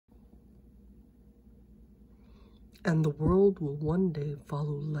And the world will one day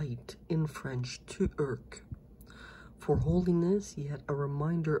follow light, in French, Turk. For holiness, yet a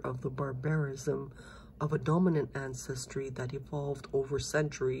reminder of the barbarism of a dominant ancestry that evolved over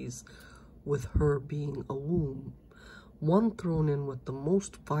centuries, with her being a womb, one thrown in with the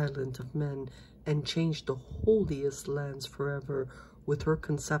most violent of men and changed the holiest lands forever with her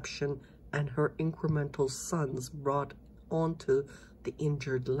conception, and her incremental sons brought onto the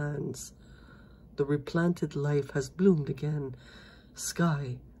injured lands. The replanted life has bloomed again.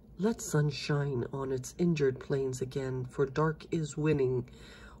 Sky, let sun shine on its injured plains again, for dark is winning.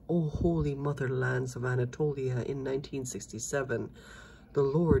 O holy motherlands of Anatolia, in 1967, the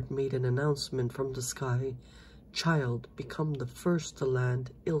Lord made an announcement from the sky. Child, become the first to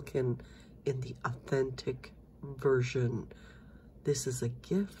land, Ilkin, in the authentic version. This is a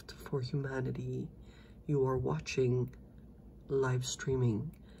gift for humanity. You are watching live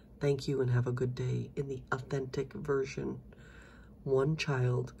streaming. Thank you and have a good day. In the authentic version. One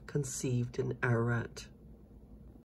child conceived in Ararat.